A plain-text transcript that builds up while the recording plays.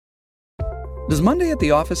Does Monday at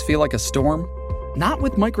the office feel like a storm? Not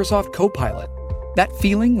with Microsoft Copilot. That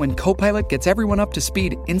feeling when Copilot gets everyone up to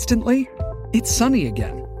speed instantly? It's sunny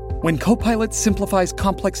again. When Copilot simplifies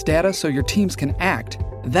complex data so your teams can act,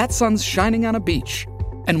 that sun's shining on a beach.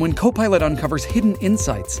 And when Copilot uncovers hidden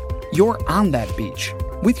insights, you're on that beach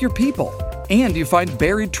with your people, and you find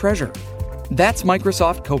buried treasure. That's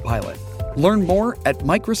Microsoft Copilot. Learn more at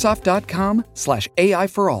Microsoft.com/AI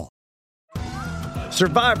for all.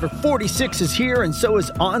 Survivor 46 is here, and so is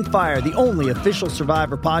On Fire, the only official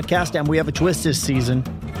Survivor podcast, and we have a twist this season.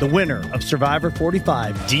 The winner of Survivor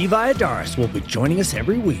 45, Dee Valladares, will be joining us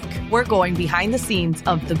every week. We're going behind the scenes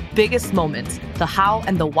of the biggest moments, the how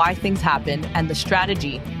and the why things happen, and the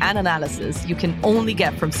strategy and analysis you can only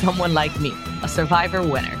get from someone like me, a Survivor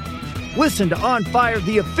winner. Listen to On Fire,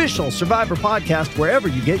 the official Survivor podcast, wherever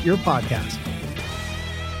you get your podcast.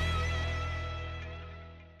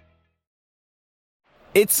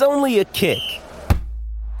 It's only a kick,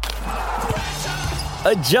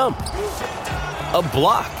 a jump, a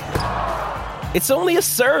block. It's only a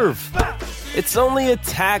serve. It's only a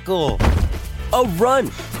tackle, a run.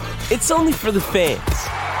 It's only for the fans.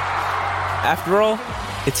 After all,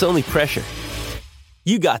 it's only pressure.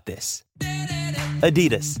 You got this.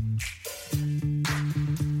 Adidas.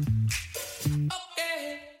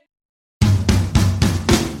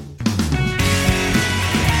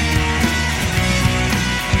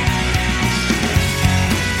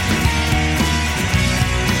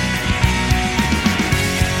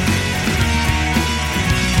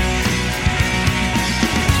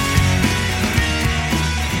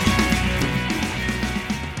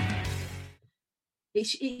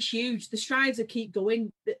 It's huge. The strides will keep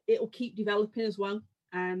going. It'll keep developing as well.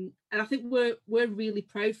 And I think we're really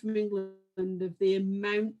proud from England of the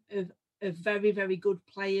amount of very, very good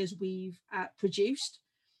players we've produced.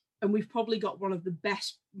 And we've probably got one of the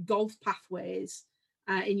best golf pathways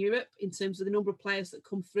in Europe in terms of the number of players that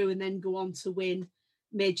come through and then go on to win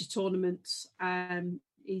major tournaments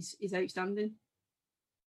is outstanding.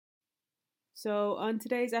 So on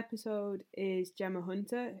today's episode is Gemma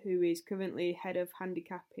Hunter, who is currently head of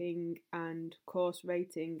handicapping and course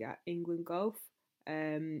rating at England Golf.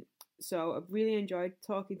 So I've really enjoyed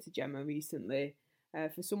talking to Gemma recently.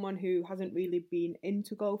 For someone who hasn't really been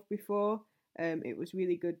into golf before, it was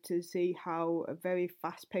really good to see how a very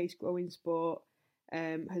fast-paced growing sport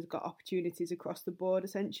has got opportunities across the board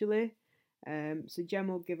essentially. So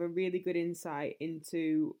Gemma will give a really good insight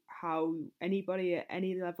into how anybody at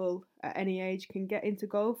any level, at any age can get into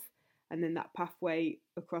golf, and then that pathway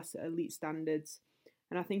across elite standards.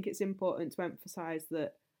 And I think it's important to emphasise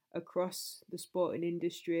that across the sporting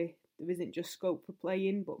industry, there isn't just scope for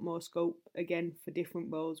playing, but more scope, again, for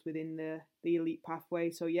different roles within the elite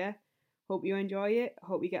pathway. So yeah, hope you enjoy it,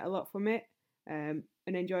 hope you get a lot from it, and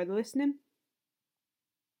enjoy the listening.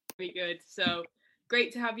 Very good. So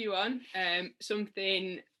great to have you on.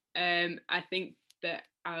 Something I think that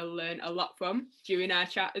I'll learn a lot from during our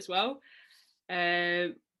chat as well.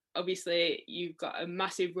 Obviously, you've got a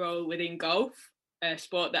massive role within golf, a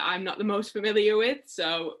sport that I'm not the most familiar with.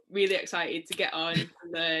 So really excited to get on and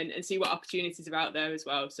learn and see what opportunities are out there as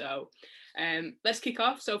well. So let's kick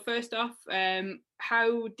off. So first off,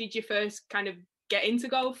 how did you first kind of get into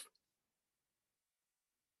golf?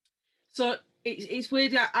 So it's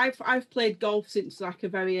weird. I've played golf since like a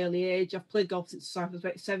very early age. I've played golf since I was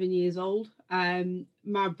about 7 years old.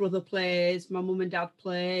 My brother plays, my mum and dad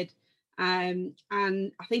played, and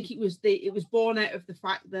I think it was born out of the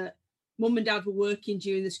fact that mum and dad were working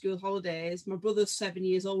during the school holidays. My brother's 7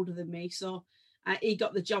 years older than me, so he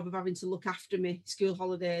got the job of having to look after me school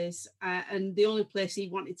holidays, and the only place he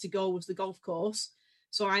wanted to go was the golf course,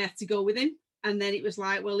 so I had to go with him. And then it was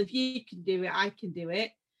like, well, if you can do it, I can do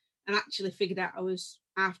it. And actually figured out I was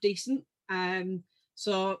half decent.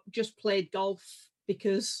 So just played golf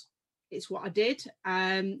because it's what I did.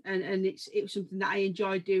 And it was something that I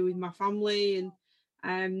enjoyed doing with my family.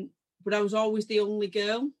 But I was always the only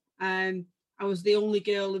girl. I was the only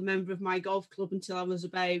girl, a member of my golf club until I was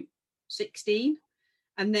about 16.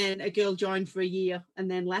 And then a girl joined for a year and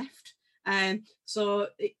then left. So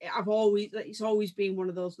it's always been one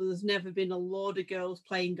of those where there's never been a load of girls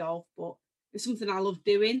playing golf, but it's something I love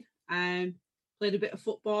doing. Played a bit of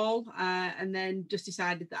football, and then just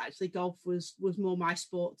decided that actually golf was more my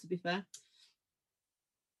sport, to be fair.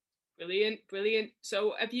 Brilliant.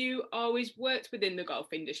 So have you always worked within the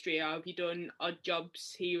golf industry, or have you done odd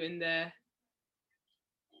jobs here and there?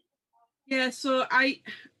 Yeah, so I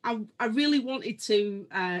really wanted to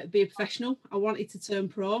be a professional. I wanted to turn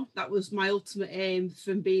pro. That was my ultimate aim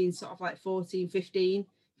from being sort of like 14, 15. If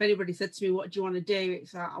anybody said to me, what do you want to do?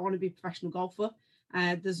 It's I want to be a professional golfer.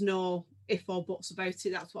 There's no if or buts about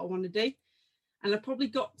it. That's what I want to do. And I probably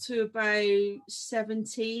got to about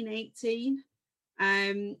 17, 18,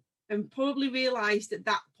 and probably realised at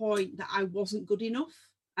that point that I wasn't good enough,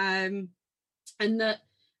 and that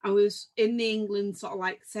I was in the England sort of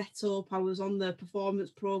like setup. I was on the performance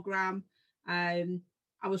programme.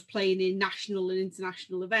 I was playing in national and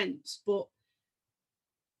international events, but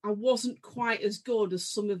I wasn't quite as good as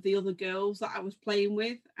some of the other girls that I was playing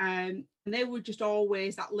with. And they were just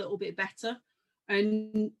always that little bit better.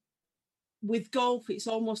 And with golf, it's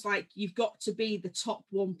almost like you've got to be the top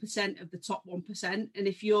 1% of the top 1%. And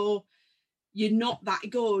if you're not that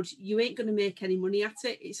good, you ain't going to make any money at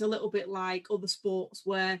it. It's a little bit like other sports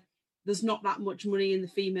where there's not that much money in the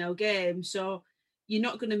female game. So you're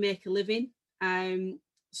not going to make a living.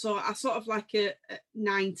 So I sort of like at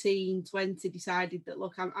 19, 20 decided that,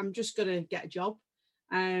 look, I'm just going to get a job.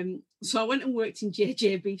 So I went and worked in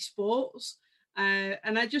JJB Sports.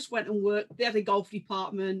 And I just went and worked. They had a golf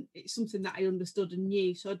department. It's something that I understood and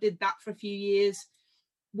knew. So I did that for a few years.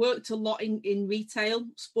 Worked a lot in retail,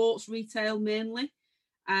 sports retail mainly.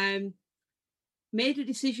 Made a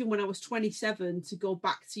decision when I was 27 to go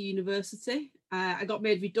back to university. I got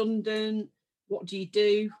made redundant. What do you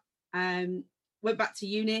do? Went back to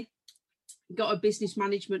uni, got a business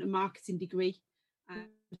management and marketing degree.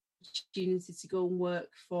 Opportunity to go and work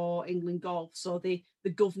for England Golf, so the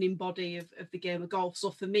governing body of the game of golf. So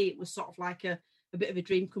for me, it was sort of like a bit of a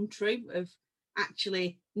dream come true of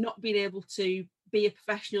actually not being able to be a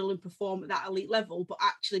professional and perform at that elite level, but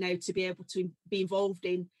actually now to be able to be involved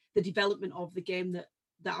in the development of the game that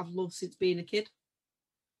I've loved since being a kid.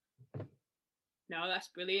 No, that's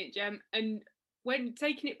brilliant, Gem. And when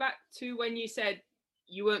taking it back to when you said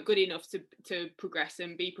you weren't good enough to progress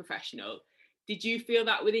and be professional, did you feel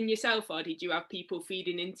that within yourself, or did you have people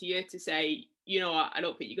feeding into you to say, you know what, I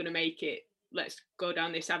don't think you're going to make it, let's go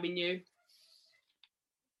down this avenue?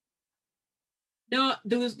 No,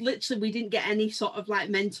 there was literally, we didn't get any sort of like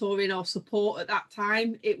mentoring or support at that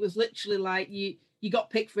time. It was literally like you got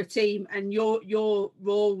picked for a team and your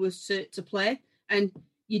role was to play, and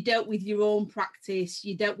you dealt with your own practice,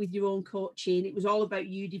 you dealt with your own coaching. It was all about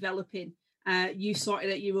you developing. You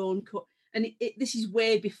sorted out your own and this is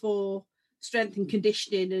way before strength and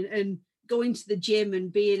conditioning and going to the gym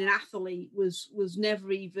and being an athlete was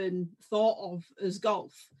never even thought of as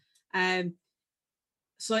golf.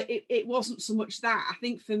 So it wasn't so much that. I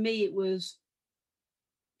think for me, it was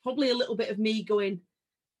probably a little bit of me going,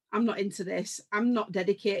 I'm not into this. I'm not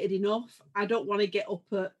dedicated enough. I don't want to get up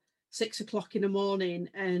at 6 o'clock in the morning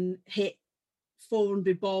and hit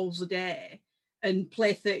 400 balls a day and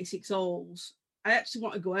play 36 holes. I actually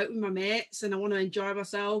want to go out with my mates and I want to enjoy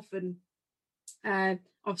myself. And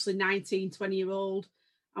obviously 19, 20-year-old,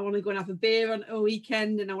 I want to go and have a beer on a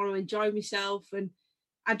weekend and I want to enjoy myself. And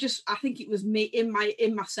I think it was me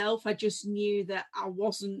in myself. I just knew that I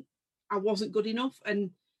wasn't good enough,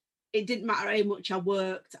 and it didn't matter how much I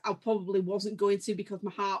worked. I probably wasn't going to, because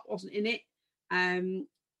my heart wasn't in it. And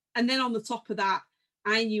then on the top of that,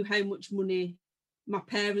 I knew how much money my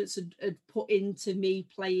parents had put into me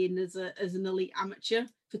playing as an elite amateur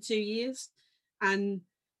for 2 years, and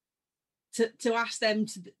to ask them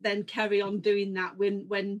to then carry on doing that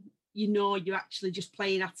when you know you're actually just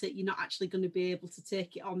playing at it, you're not actually going to be able to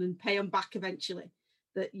take it on and pay them back eventually,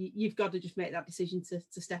 that you've got to just make that decision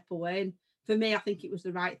to step away. And for me, I think it was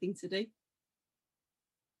the right thing to do.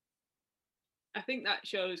 I think that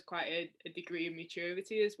shows quite a degree of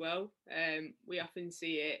maturity as well. We often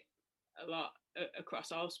see it a lot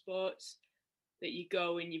across all sports, that you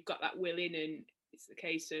go and you've got that willing, and it's the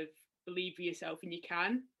case of believe for yourself and you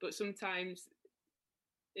can, but sometimes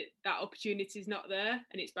that opportunity is not there,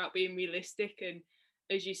 and it's about being realistic. And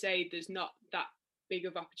as you say, there's not that big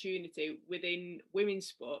of opportunity within women's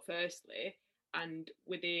sport firstly, and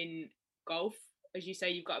within golf. As you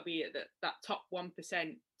say, you've got to be at that top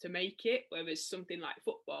 1% to make it, whereas something like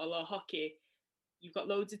football or hockey, you've got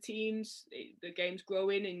loads of teams, the game's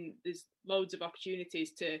growing, and there's loads of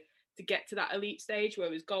opportunities to get to that elite stage,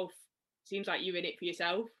 whereas golf seems like you're in it for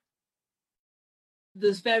yourself.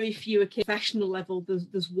 There's very few at professional level.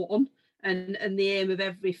 There's one, and the aim of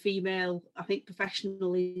every female, I think,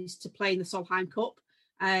 professional is to play in the Solheim Cup.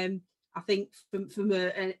 I think from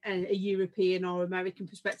a European or American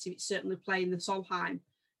perspective, it's certainly playing the Solheim.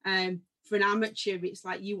 For an amateur, it's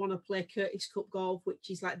like you want to play Curtis Cup golf, which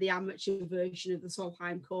is like the amateur version of the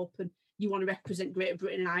Solheim Cup, and you want to represent Greater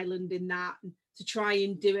Britain and Ireland in that, and to try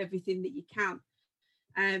and do everything that you can.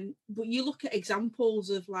 But you look at examples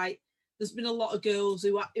of, like, there's been a lot of girls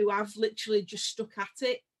who have literally just stuck at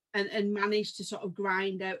it and managed to sort of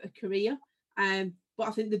grind out a career. But But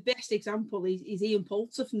I think the best example is Ian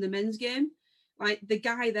Poulter from the men's game. Like the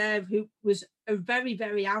guy there who was a very,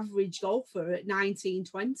 very average golfer at 19,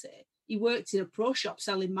 20. He worked in a pro shop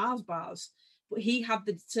selling Mars bars, but he had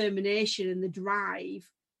the determination and the drive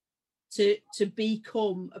to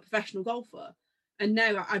become a professional golfer. And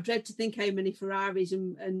now I dread to think how many Ferraris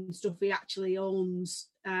and stuff he actually owns.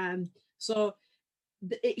 So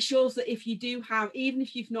it shows that if you do have, even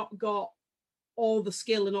if you've not got all the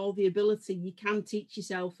skill and all the ability, you can teach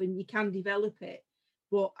yourself and you can develop it.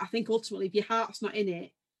 But I think ultimately, if your heart's not in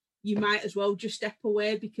it, you might as well just step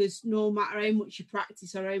away, because no matter how much you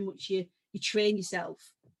practice or how much you train yourself,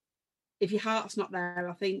 if your heart's not there,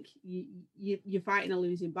 I think you're fighting a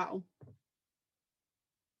losing battle.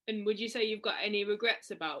 And would you say you've got any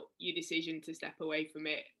regrets about your decision to step away from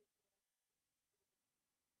it?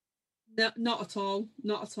 No, not at all.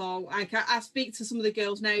 Not at all. Like I speak to some of the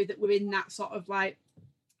girls now that were in that sort of like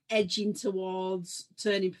edging towards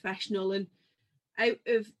turning professional, and out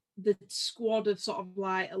of the squad of sort of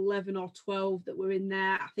like 11 or 12 that were in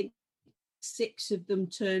there, I think 6 of them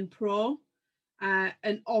turned pro.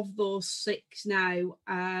 And of those 6 now,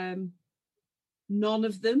 none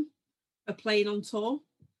of them are playing on tour.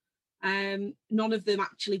 None of them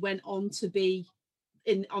actually went on to be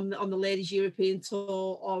on the Ladies European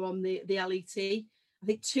Tour or on the LET. I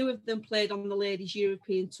think 2 of them played on the Ladies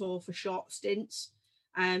European Tour for short stints.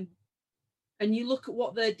 And you look at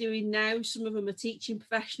what they're doing now, some of them are teaching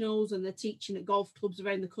professionals and they're teaching at golf clubs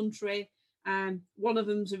around the country. One of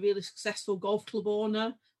them's a really successful golf club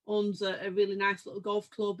owner, owns a really nice little golf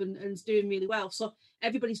club and is doing really well. So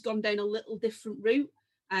everybody's gone down a little different route.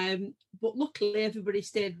 But luckily everybody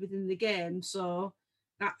stayed within the game. So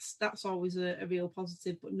that's always a real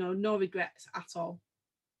positive, but no regrets at all.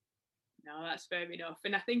 No, that's fair enough.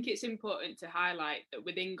 And I think it's important to highlight that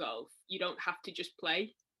within golf, you don't have to just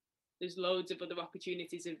play. There's loads of other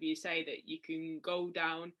opportunities, as you say, that you can go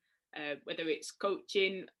down, whether it's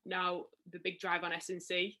coaching, now the big drive on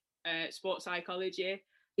S&C, sports psychology,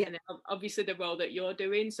 and then obviously the role that you're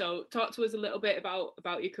doing. So talk to us a little bit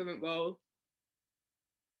about your current role.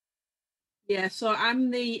 Yeah, so I'm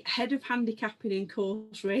the head of handicapping and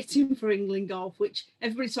course rating for England Golf, which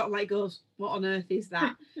everybody sort of like goes, what on earth is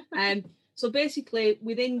that? So basically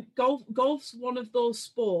within golf's one of those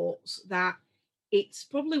sports that it's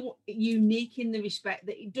probably unique in the respect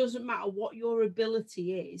that it doesn't matter what your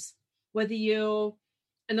ability is, whether you're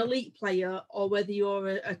an elite player or whether you're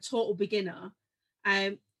a total beginner,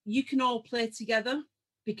 you can all play together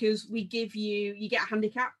because you get a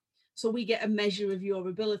handicap. So we get a measure of your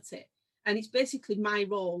ability. And it's basically my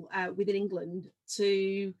role within England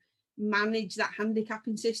to manage that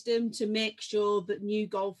handicapping system, to make sure that new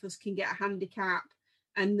golfers can get a handicap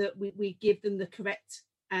and that we give them the correct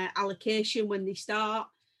allocation when they start,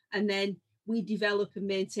 and then we develop and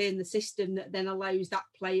maintain the system that then allows that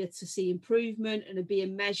player to see improvement and to be a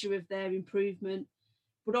measure of their improvement,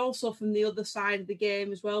 but also from the other side of the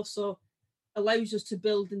game as well. So allows us to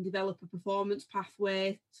build and develop a performance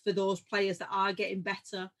pathway for those players that are getting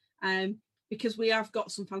better, because we have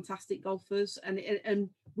got some fantastic golfers, and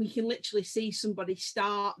we can literally see somebody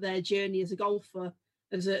start their journey as a golfer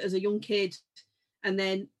as a young kid, and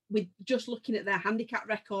then with just looking at their handicap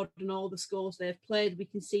record and all the scores they've played, we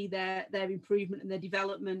can see their improvement and their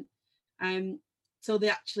development. So they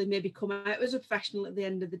actually maybe come out as a professional at the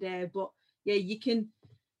end of the day. But yeah, you can.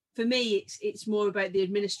 For me, it's more about the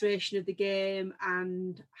administration of the game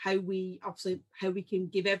and how we can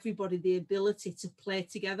give everybody the ability to play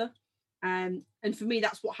together. And for me,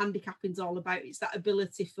 that's what handicapping is all about. It's that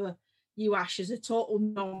ability for you, Ash, as a total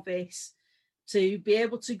novice, to be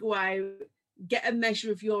able to go out, get a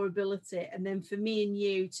measure of your ability, and then for me and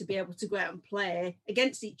you to be able to go out and play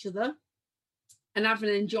against each other and have an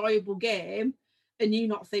enjoyable game, and you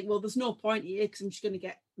not think, well, there's no point here because I'm just going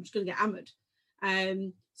to get hammered.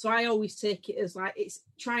 So I always take it as like, it's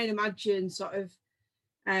try and imagine sort of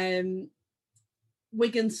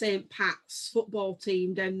Wigan St. Pat's football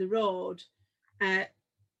team down the road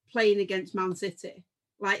playing against Man City.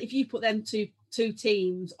 Like if you put them two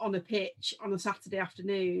teams on a pitch on a Saturday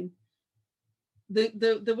afternoon,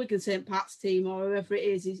 the Wigan St. Pat's team or whoever it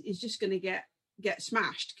is just going to get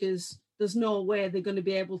smashed, because there's no way they're going to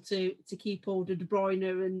be able to keep hold of De Bruyne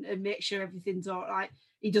and make sure everything's all right.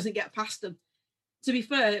 He doesn't get past them. To be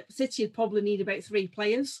fair, City would probably need about 3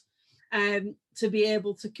 players to be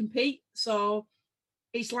able to compete. So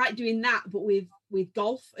it's like doing that, but with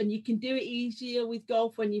golf, and you can do it easier with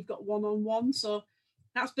golf when you've got one-on-one. So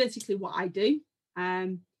that's basically what I do.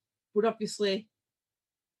 But obviously,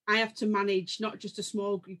 I have to manage not just a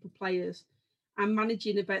small group of players. I'm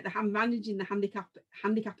managing the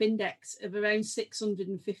handicap index of around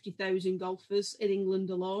 650,000 golfers in England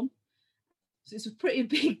alone. So it's a pretty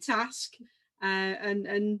big task,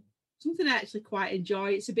 and something I actually quite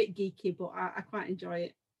enjoy. It's a bit geeky, but I quite enjoy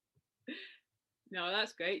it. No,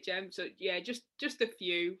 that's great, Gem. So yeah, just a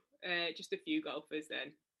few golfers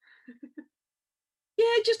then.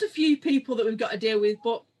 Yeah, just a few people that we've got to deal with,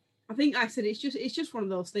 but I think I said it's just one of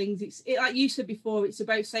those things. It's like you said before. It's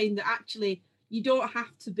about saying that actually you don't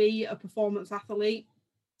have to be a performance athlete.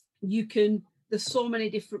 You can. There's so many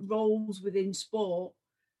different roles within sport,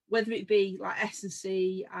 whether it be like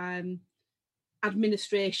S&C,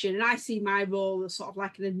 administration, and I see my role as sort of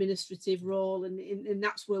like an administrative role, and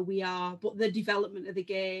that's where we are. But the development of the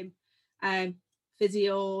game,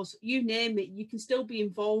 physios, you name it, you can still be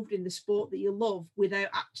involved in the sport that you love without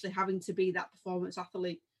actually having to be that performance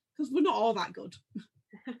athlete, because we're not all that good.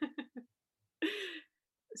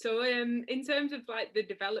 So in terms of like the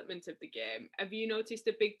development of the game, have you noticed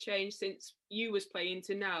a big change since you was playing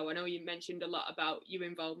to now? I know you mentioned a lot about your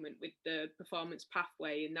involvement with the performance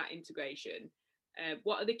pathway and that integration.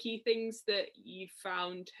 What are the key things that you've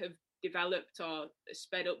found have developed or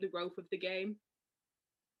sped up the growth of the game?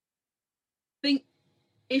 I think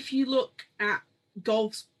if you look at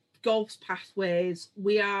golf's pathways,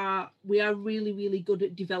 we are really, really good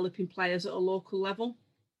at developing players at a local level.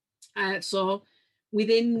 So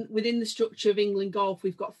within the structure of England Golf,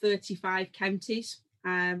 we've got 35 counties,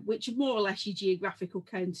 which are more or less your geographical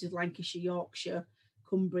counties: Lancashire, Yorkshire,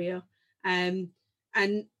 Cumbria, and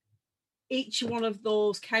each one of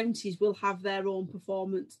those counties will have their own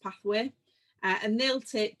performance pathway, and they'll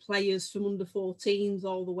take players from under 14s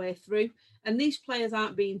all the way through. And these players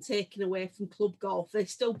aren't being taken away from club golf; they're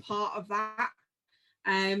still part of that.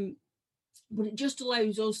 But it just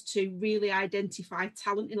allows us to really identify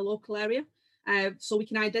talent in a local area. So we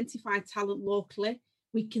can identify talent locally.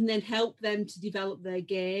 We can then help them to develop their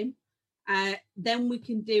game. Then we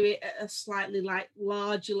can do it at a slightly like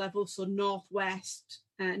larger level, so northwest,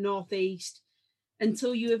 northeast,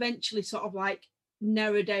 until you eventually sort of like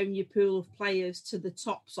narrow down your pool of players to the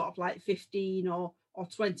top sort of like 15 or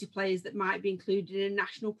 20 players that might be included in a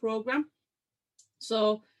national program.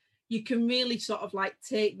 So you can really sort of like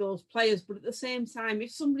take those players, but at the same time,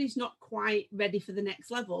 if somebody's not quite ready for the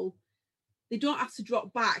next level, they don't have to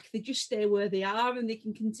drop back. They just stay where they are, and they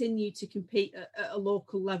can continue to compete at a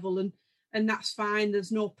local level, and that's fine.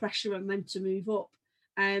 There's no pressure on them to move up.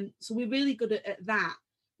 So we're really good at that.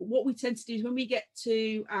 But what we tend to do is when we get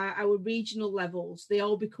to our regional levels, they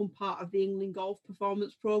all become part of the England Golf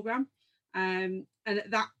Performance Programme. And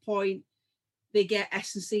at that point, they get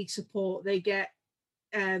S&C support. They get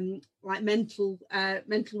like mental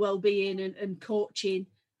well-being and coaching.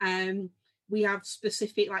 We have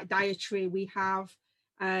specific like dietary. We've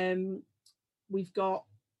got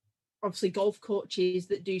obviously golf coaches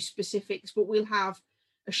that do specifics, but we'll have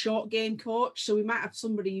a short game coach. So we might have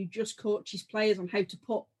somebody who just coaches players on how to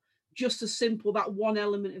putt, just as simple, that one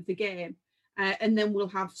element of the game. And then we'll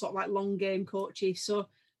have sort of like long game coaches. So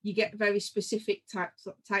you get very specific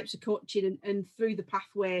types of coaching, and through the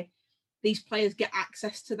pathway, these players get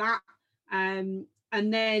access to that. And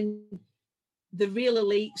then the real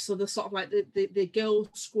elite, so the sort of like the girls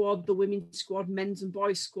squad, the women's squad, men's and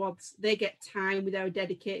boys squads, they get time with our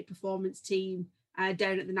dedicated performance team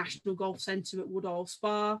down at the National Golf Centre at Woodhall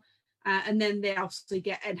Spa. And then they also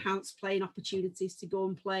get enhanced playing opportunities to go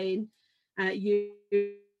and play in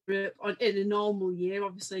Europe in a normal year,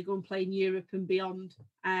 obviously go and play in Europe and beyond.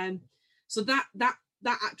 So that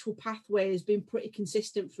actual pathway has been pretty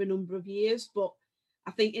consistent for a number of years. But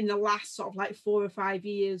I think in the last sort of like 4 or 5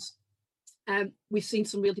 years, we've seen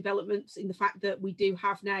some real developments in the fact that we do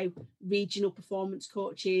have now regional performance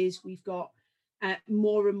coaches. We've got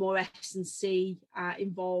more and more S&C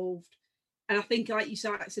involved. And I think, like you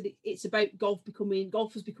said, it's about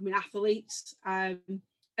golfers becoming athletes.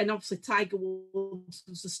 And obviously Tiger Woods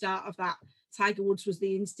was the start of that. Tiger Woods was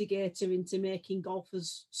the instigator into making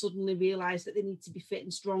golfers suddenly realise that they need to be fit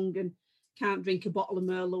and strong and can't drink a bottle of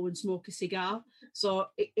Merlot and smoke a cigar. So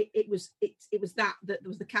it was that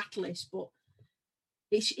was the catalyst. But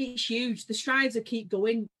it's huge. The strides will keep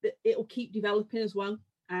going. It'll keep developing as well.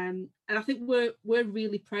 And I think we're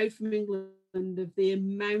really proud from England of the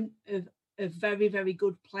amount of very, very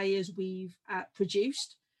good players we've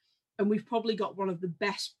produced. And we've probably got one of the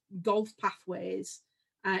best golf pathways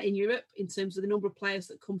in Europe in terms of the number of players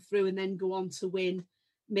that come through and then go on to win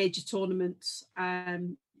major tournaments.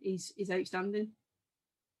 Is outstanding.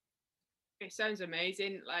 It sounds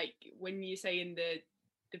amazing. Like when you're saying the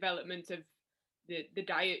development of the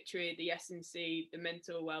dietary, the S&C, the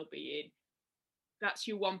mental well-being, that's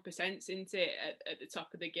your 1%, isn't it, at the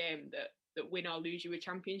top of the game that win or lose you a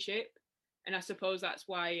championship. And I suppose that's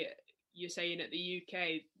why you're saying at the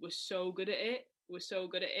UK we're so good at it. We're so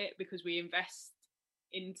good at it because we invest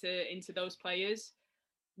into those players.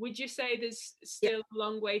 Would you say there's still a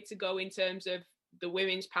long way to go in terms of the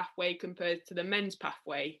women's pathway compared to the men's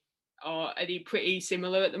pathway, or are they pretty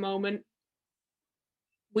similar at the moment?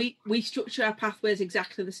 We structure our pathways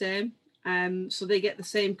exactly the same. So they get the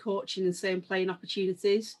same coaching and same playing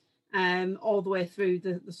opportunities all the way through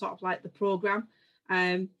the sort of like the programme.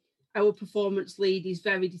 Our performance lead is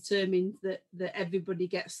very determined that everybody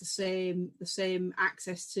gets the same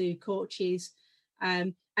access to coaches.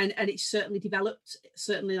 And it's certainly developed,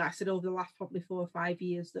 certainly, like I said, over the last probably 4 or 5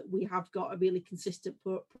 years, that we have got a really consistent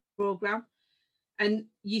programme. And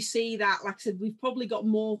you see that, like I said, we've probably got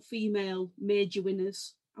more female major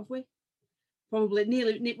winners, have we?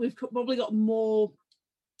 We've probably got more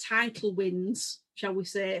title wins, shall we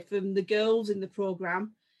say, from the girls in the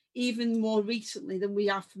programme, even more recently than we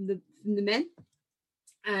have from the men.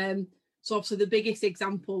 So obviously the biggest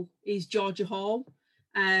example is Georgia Hall.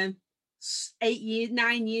 9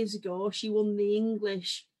 years ago, she won the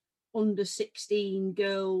English under 16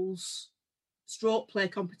 girls stroke play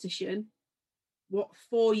competition.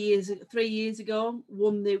 3 years ago,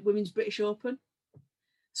 won the Women's British Open.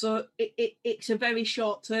 So it's a very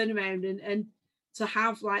short turnaround, and to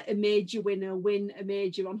have like a major winner win a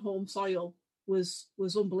major on home soil was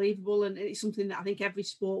unbelievable, and it's something that I think every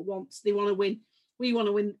sport wants. They want to win. We want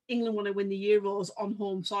to win. England want to win the Euros on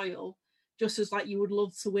home soil, just as like you would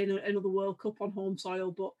love to win another World Cup on home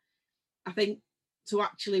soil. But I think to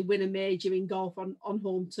actually win a major in golf on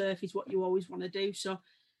home turf is what you always want to do. So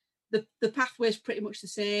the pathway is pretty much the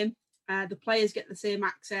same. The players get the same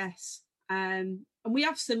access, and we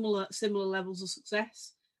have similar levels of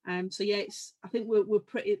success. So yeah, I think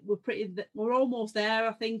we're almost there.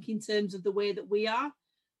 I think in terms of the way that we are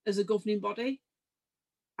as a governing body,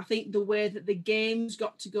 I think the way that the game's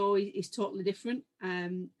got to go is totally different,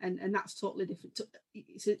 and that's totally different.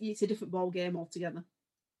 It's a different ball game altogether.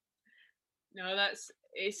 No,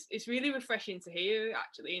 it's really refreshing to hear,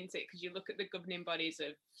 actually, isn't it? Because you look at the governing bodies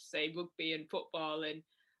of, say, rugby and football, and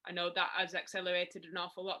I know that has accelerated an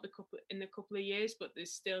awful lot in a couple of years, but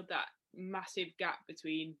there's still that massive gap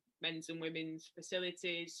between men's and women's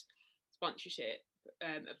facilities, sponsorship,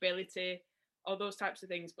 ability, all those types of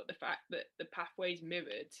things. But the fact that the pathway's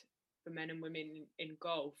mirrored for men and women in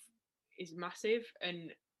golf is massive,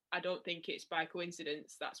 and I don't think it's by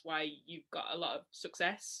coincidence. That's why you've got a lot of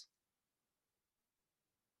success.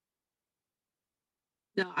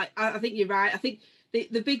 No, I think you're right. I think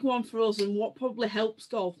the big one for us, and what probably helps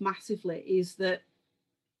golf massively, is that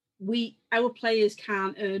our players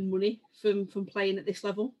can't earn money from playing at this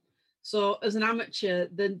level. So as an amateur,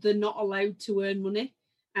 they're not allowed to earn money.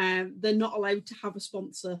 They're not allowed to have a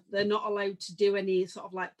sponsor. They're not allowed to do any sort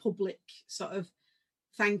of like public sort of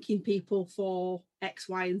thanking people for X,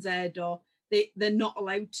 Y, and Z, or they're not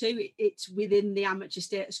allowed to. It's within the amateur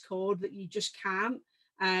status code that you just can't.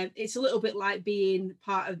 It's a little bit like being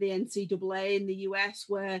part of the NCAA in the US,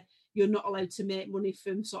 where you're not allowed to make money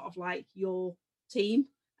from sort of like your team.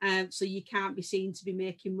 So you can't be seen to be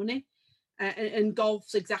making money. And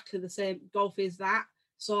golf's exactly the same. Golf is that.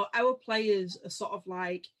 So our players are sort of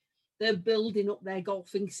like, they're building up their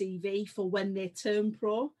golfing CV for when they turn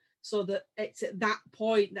pro, so that it's at that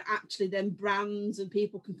point that actually then brands and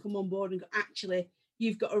people can come on board and go, actually,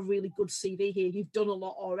 you've got a really good CV here. You've done a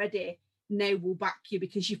lot already. Now we'll back you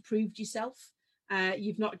because you've proved yourself.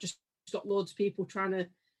 You've not just got loads of people trying to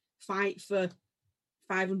fight for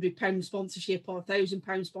 £500 sponsorship or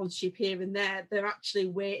 £1,000 sponsorship here and there. They're actually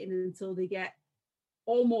waiting until they get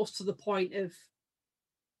almost to the point of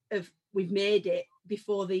we've made it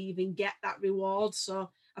before they even get that reward. So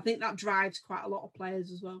I think that drives quite a lot of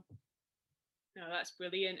players as well. No, that's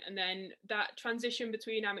brilliant. And then that transition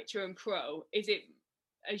between amateur and pro, is it,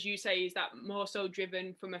 as you say, is that more so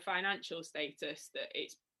driven from a financial status, that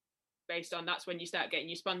it's based on, that's when you start getting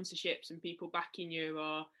your sponsorships and people backing you,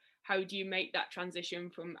 or how do you make that transition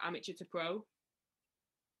from amateur to pro?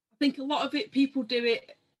 I think a lot of it, people do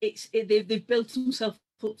it, they've built themselves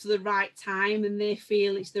up to the right time and they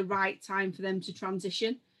feel it's the right time for them to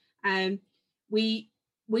transition. We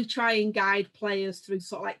try and guide players through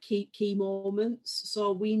sort of like key moments.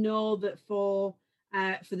 So we know that for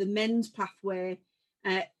the men's pathway,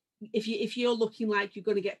 if you're looking like you're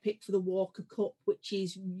going to get picked for the Walker Cup, which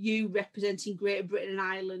is you representing Great Britain and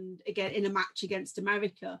Ireland again in a match against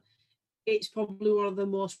America, it's probably one of the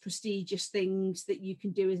most prestigious things that you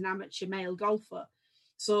can do as an amateur male golfer.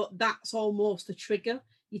 So that's almost a trigger.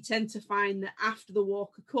 You tend to find that after the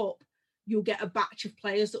Walker Cup, you'll get a batch of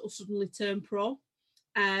players that will suddenly turn pro,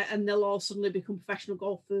 and they'll all suddenly become professional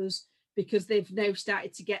golfers because they've now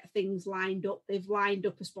started to get things lined up. They've lined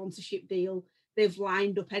up a sponsorship deal. They've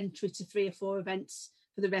lined up entry to 3 or 4 events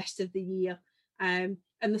for the rest of the year. And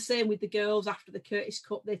the same with the girls after the Curtis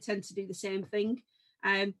Cup, they tend to do the same thing.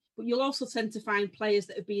 But you'll also tend to find players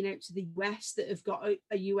that have been out to the US that have got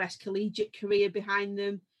a US collegiate career behind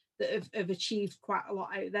them, that have achieved quite a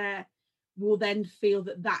lot out there, will then feel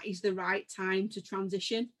that that is the right time to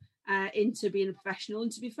transition into being a professional.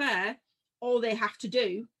 And to be fair, all they have to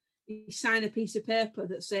do is sign a piece of paper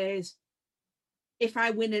that says, if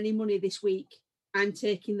I win any money this week, I'm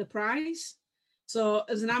taking the prize. So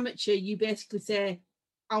as an amateur, you basically say,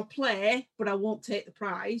 I'll play, but I won't take the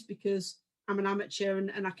prize because I'm an amateur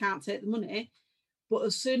and I can't take the money. But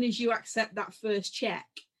as soon as you accept that first check,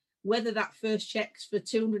 whether that first check's for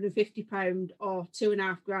 £250 or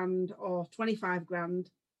 £2,500 or 25 grand,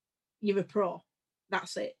 you're a pro.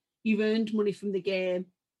 That's it. You've earned money from the game.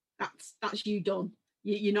 That's you done.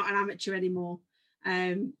 You're not an amateur anymore.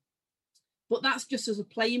 But that's just as a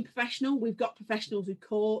playing professional. We've got professionals who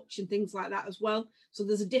coach and things like that as well. So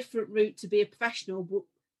there's a different route to be a professional, but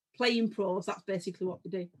playing pros, that's basically what they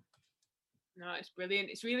do. No, it's brilliant.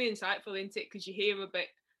 It's really insightful, isn't it? Because you hear a bit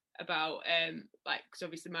about, because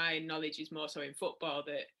obviously my knowledge is more so in football,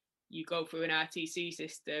 that you go through an RTC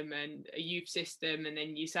system and a youth system, and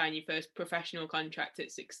then you sign your first professional contract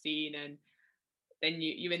at 16, and then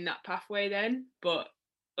you're in that pathway then. But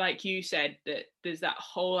like you said, that there's that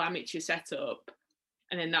whole amateur setup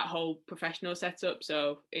and then that whole professional setup.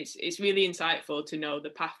 So it's really insightful to know the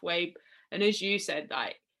pathway. And as you said,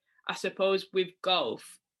 like, I suppose with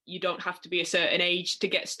golf, you don't have to be a certain age to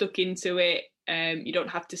get stuck into it. You don't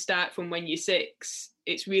have to start from when you're 6.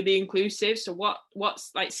 It's really inclusive. So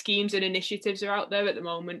what's like schemes and initiatives are out there at the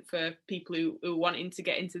moment for people who are wanting to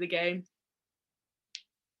get into the game?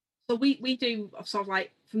 So we do sort of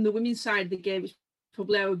like, from the women's side of the game, it's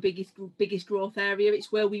probably our biggest growth area.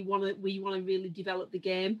 It's where we want to really develop the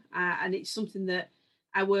game, and it's something that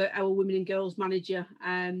our women and girls manager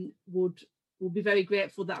will be very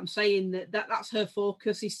grateful that I'm saying that's her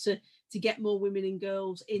focus, is to get more women and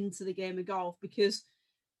girls into the game of golf, because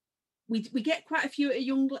we get quite a few at a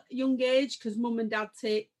young age, because mum and dad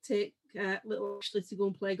take little Ashley to go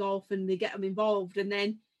and play golf, and they get them involved, and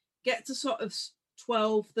then get to sort of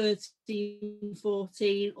 12, 13,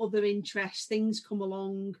 14, other interests, things come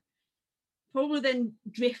along, probably then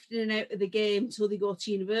drift in and out of the game till they go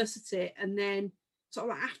to university, and then sort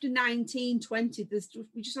of like after 19, 20,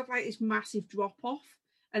 we just have like this massive drop off,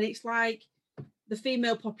 and it's like the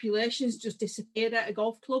female population's just disappeared out of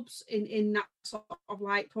golf clubs in that sort of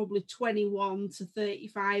like probably 21 to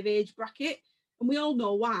 35 age bracket, and we all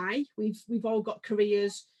know why. We've all got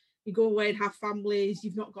careers, you go away and have families,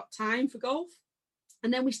 you've not got time for golf,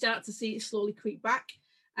 and then we start to see it slowly creep back.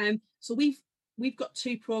 So we've got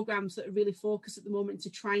 2 programs that are really focused at the moment to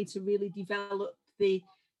trying to really develop the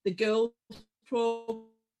girls program.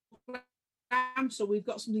 So we've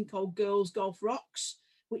got something called Girls Golf Rocks,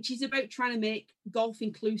 which is about trying to make golf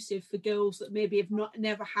inclusive for girls that maybe have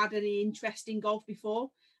never had any interest in golf before.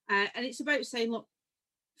 And it's about saying, look,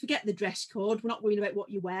 forget the dress code. We're not worrying about what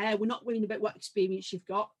you wear. We're not worrying about what experience you've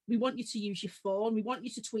got. We want you to use your phone. We want you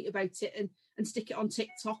to tweet about it and stick it on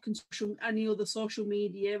TikTok and any other social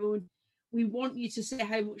media. And we want you to say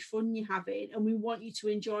how much fun you're having, and we want you to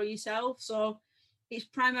enjoy yourself. So it's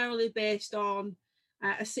primarily based on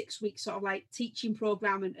a 6-week sort of like teaching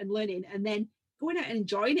program and learning, and then going out and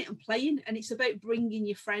enjoying it and playing. And it's about bringing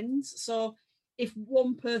your friends. So if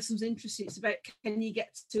one person's interested, it's about, can you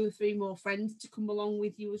get 2 or 3 more friends to come along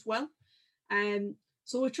with you as well?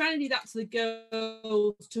 So we're trying to do that to the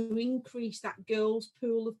girls, to increase that girls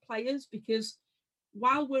pool of players, because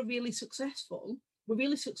while we're really successful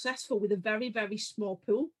with a very, very small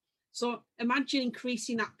pool. So imagine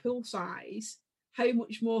increasing that pool size, how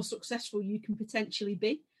much more successful you can potentially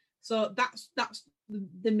be. So that's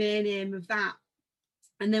the main aim of that.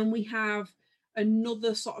 And then we have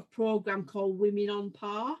another sort of program called Women on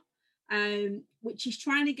Par, which is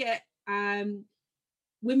trying to get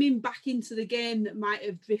women back into the game that might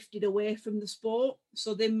have drifted away from the sport.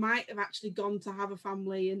 So they might have actually gone to have a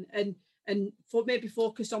family and maybe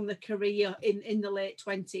focused on their career in the late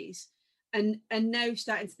 20s, and now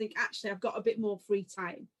starting to think, actually, I've got a bit more free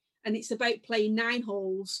time. And it's about playing 9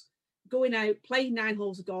 holes, going out, playing 9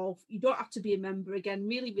 holes of golf. You don't have to be a member again,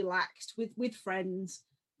 really relaxed with friends,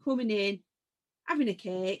 coming in, having a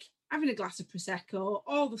cake, having a glass of Prosecco,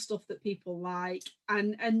 all the stuff that people like,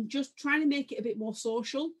 and just trying to make it a bit more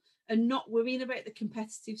social and not worrying about the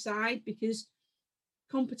competitive side, because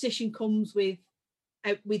competition comes with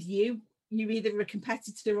you. you're either a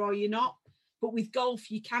competitor or you're not. But with golf,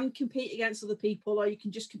 you can compete against other people, or you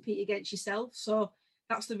can just compete against yourself. So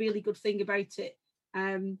that's the really good thing about it.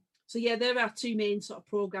 So yeah, there are two main sort of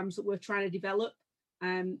programs that we're trying to develop,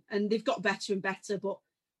 and they've got better and better. But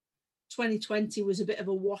 2020 was a bit of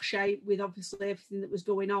a washout with obviously everything that was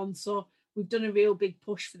going on. So we've done a real big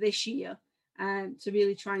push for this year to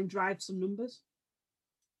really try and drive some numbers.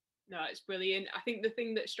 No, it's brilliant. I think the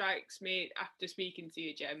thing that strikes me after speaking to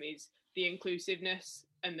you, Gem, is the inclusiveness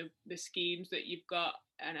and the schemes that you've got.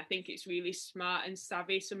 And I think it's really smart and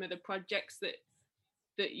savvy, some of the projects that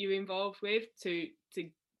you're involved with to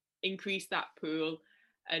increase that pool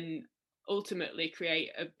and ultimately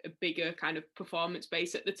create a bigger kind of performance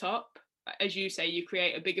base at the top. As you say, you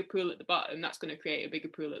create a bigger pool at the bottom, that's going to create a bigger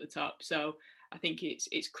pool at the top. So I think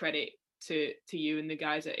it's credit to you and the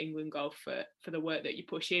guys at England Golf for the work that you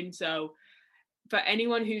push in. So for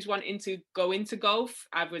anyone who's wanting to go into golf,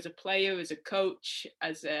 either as a player, as a coach,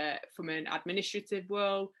 from an administrative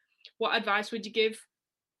world, what advice would you give?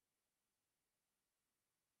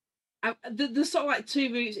 There's sort of like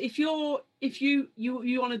two routes. If you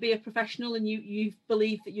want to be a professional and you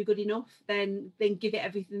believe that you're good enough, then give it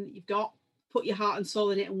everything that you've got. Put your heart and soul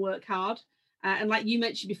in it and work hard. And like you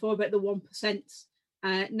mentioned before about the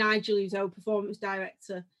 1%, Nigel, who's our performance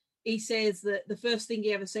director, he says that the first thing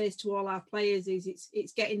he ever says to all our players is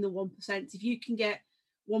it's getting the 1%. If you can get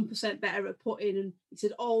 1% better at putting, and he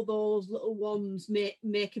said all those little ones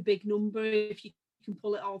make a big number if you can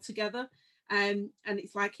pull it all together. And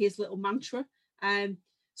it's like his little mantra.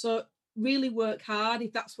 So really work hard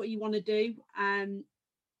if that's what you want to do.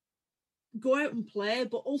 Go out and play,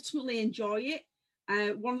 but ultimately enjoy it.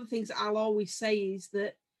 One of the things that I'll always say is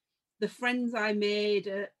that the friends I made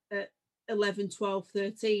at 11, 12,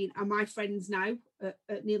 13 are my friends now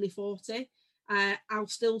at nearly 40. I'll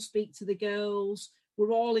still speak to the girls.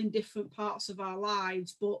 We're all in different parts of our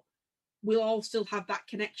lives, but we'll all still have that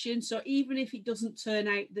connection. So even if it doesn't turn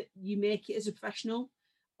out that you make it as a professional,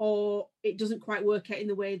 or it doesn't quite work out in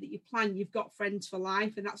the way that you plan, you've got friends for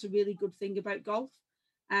life, and that's a really good thing about golf.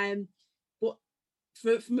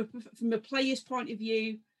 But from a player's point of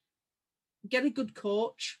view, get a good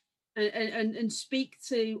coach and speak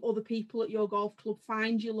to other people at your golf club.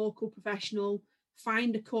 Find your local professional.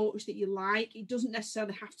 Find a coach that you like. It doesn't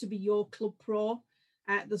necessarily have to be your club pro.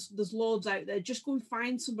 There's loads out there. Just go and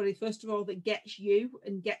find somebody, first of all, that gets you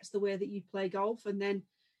and gets the way that you play golf, and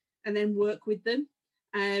then work with them.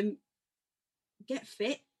 Get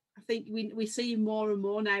fit. I think we see more and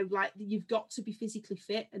more now, like, you've got to be physically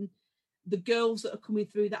fit, and the girls that are coming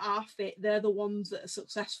through that are fit, they're the ones that are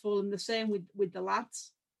successful, and the same with the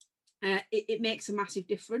lads. It makes a massive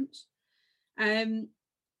difference.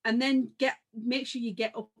 And then make sure you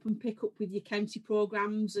get up and pick up with your county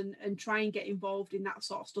programmes and try and get involved in that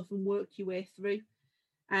sort of stuff and work your way through.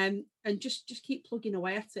 And just keep plugging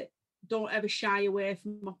away at it. Don't ever shy away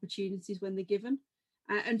from opportunities when they're given.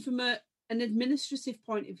 And from an administrative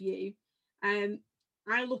point of view,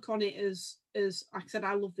 I look on it as like I said,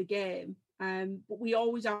 I love the game, but we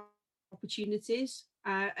always have opportunities,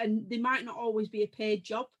 and they might not always be a paid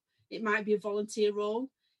job. It might be a volunteer role.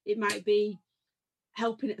 It might be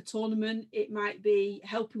helping at a tournament. It might be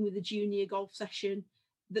helping with a junior golf session.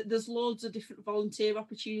 There's loads of different volunteer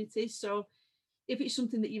opportunities. So if it's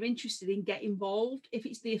something that you're interested in, get involved. If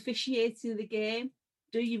it's the officiating of the game,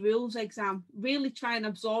 do your rules exam. Really try and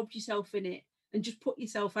absorb yourself in it and just put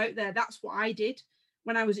yourself out there. That's what I did.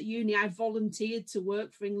 When I was at uni, I volunteered to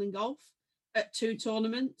work for England Golf at 2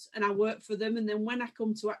 tournaments, and I worked for them. And then when I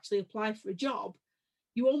come to actually apply for a job,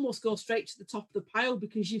 you almost go straight to the top of the pile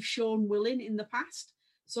because you've shown willing in the past.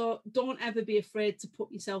 So don't ever be afraid to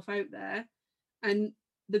put yourself out there. And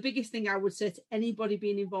the biggest thing I would say to anybody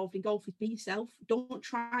being involved in golf is be yourself. Don't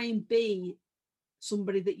try and be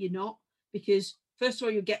somebody that you're not, because first of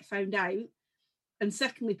all, you'll get found out. And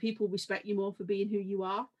secondly, people respect you more for being who you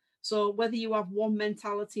are. So whether you have one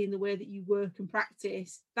mentality in the way that you work and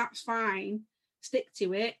practice, that's fine. Stick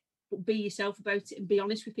to it. But be yourself about it and be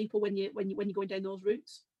honest with people when you're going down those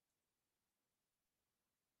routes.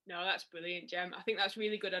 No, that's brilliant, Gem. I think that's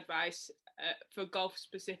really good advice for golf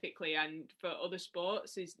specifically, and for other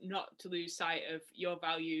sports, is not to lose sight of your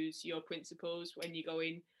values, your principles when you go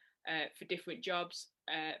in for different jobs.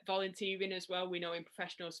 Volunteering as well. We know in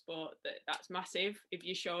professional sport that's massive. If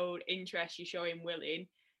you show interest, you're showing willing,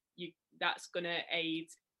 that's going to aid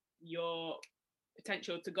your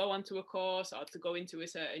potential to go onto a course or to go into a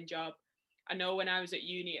certain job. I know when I was at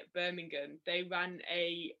uni at Birmingham, they ran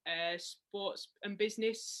a sports and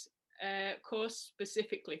business course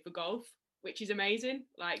specifically for golf, which is amazing.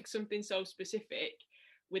 Like something so specific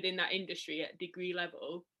within that industry at degree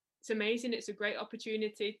level it's amazing. It's a great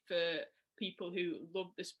opportunity for people who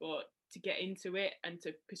love the sport to get into it and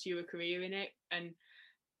to pursue a career in it. And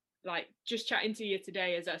like just chatting to you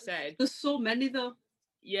today, as I said, there's so many though.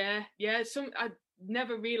 Yeah. I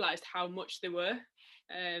never realised how much there were.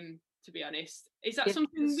 To be honest, is that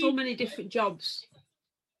something? So many different jobs.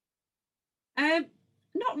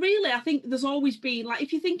 Not really. I think there's always been, like,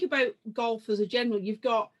 if you think about golf as a general, you've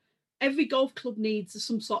got every golf club needs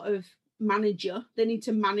some sort of manager. They need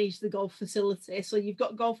to manage the golf facility. So you've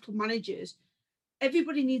got golf club managers.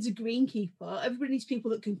 Everybody needs a greenkeeper. Everybody needs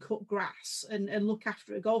people that can cut grass and look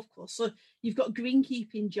after a golf course. So you've got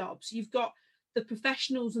greenkeeping jobs. You've got the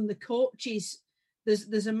professionals and the coaches.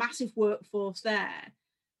 There's a massive workforce there.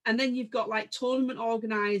 And then you've got like tournament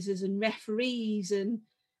organisers and referees, and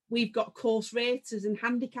we've got course raters and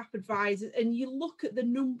handicap advisors. And you look at the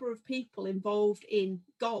number of people involved in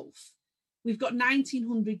golf. We've got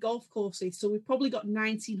 1,900 golf courses, so we've probably got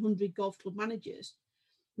 1,900 golf club managers.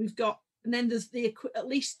 We've got, and then there's at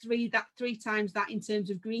least three times that in terms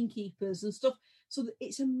of greenkeepers and stuff. So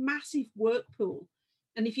it's a massive work pool.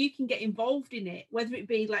 And if you can get involved in it, whether it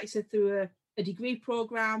be, like I said, through a degree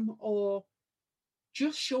program or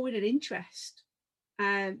just showing an interest,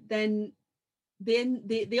 then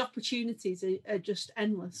the opportunities are just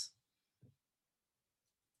endless.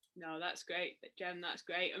 No, that's great, Gem. That's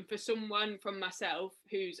great. And for someone from myself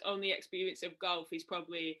whose only experience of golf is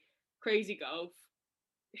probably crazy golf,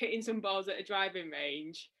 hitting some balls at a driving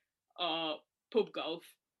range or pub golf,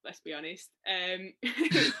 let's be honest,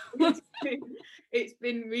 it's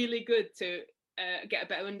been really good to get a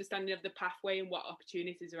better understanding of the pathway and what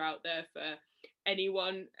opportunities are out there for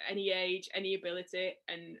anyone, any age, any ability.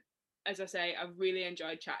 And as I say, I've really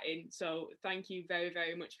enjoyed chatting. So thank you very,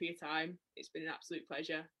 very much for your time. It's been an absolute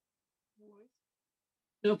pleasure.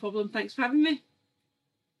 No problem. Thanks for having me.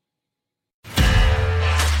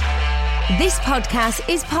 This podcast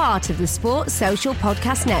is part of the Sports Social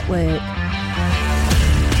Podcast Network.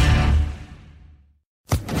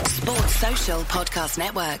 Sports Social Podcast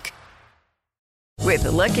Network. With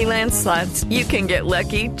the Lucky Land Slots, you can get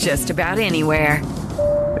lucky just about anywhere.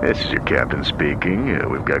 This is your captain speaking.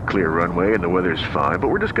 We've got clear runway and the weather's fine, but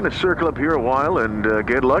we're just going to circle up here a while and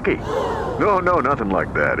get lucky. No, nothing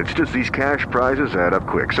like that. It's just these cash prizes add up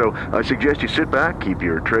quick. So I suggest you sit back, keep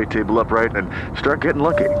your tray table upright, and start getting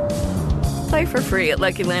lucky. Play for free at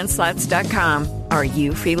LuckyLandSlots.com. Are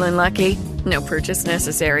you feeling lucky? No purchase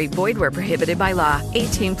necessary. Void where prohibited by law.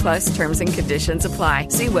 18+ terms and conditions apply.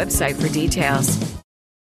 See website for details.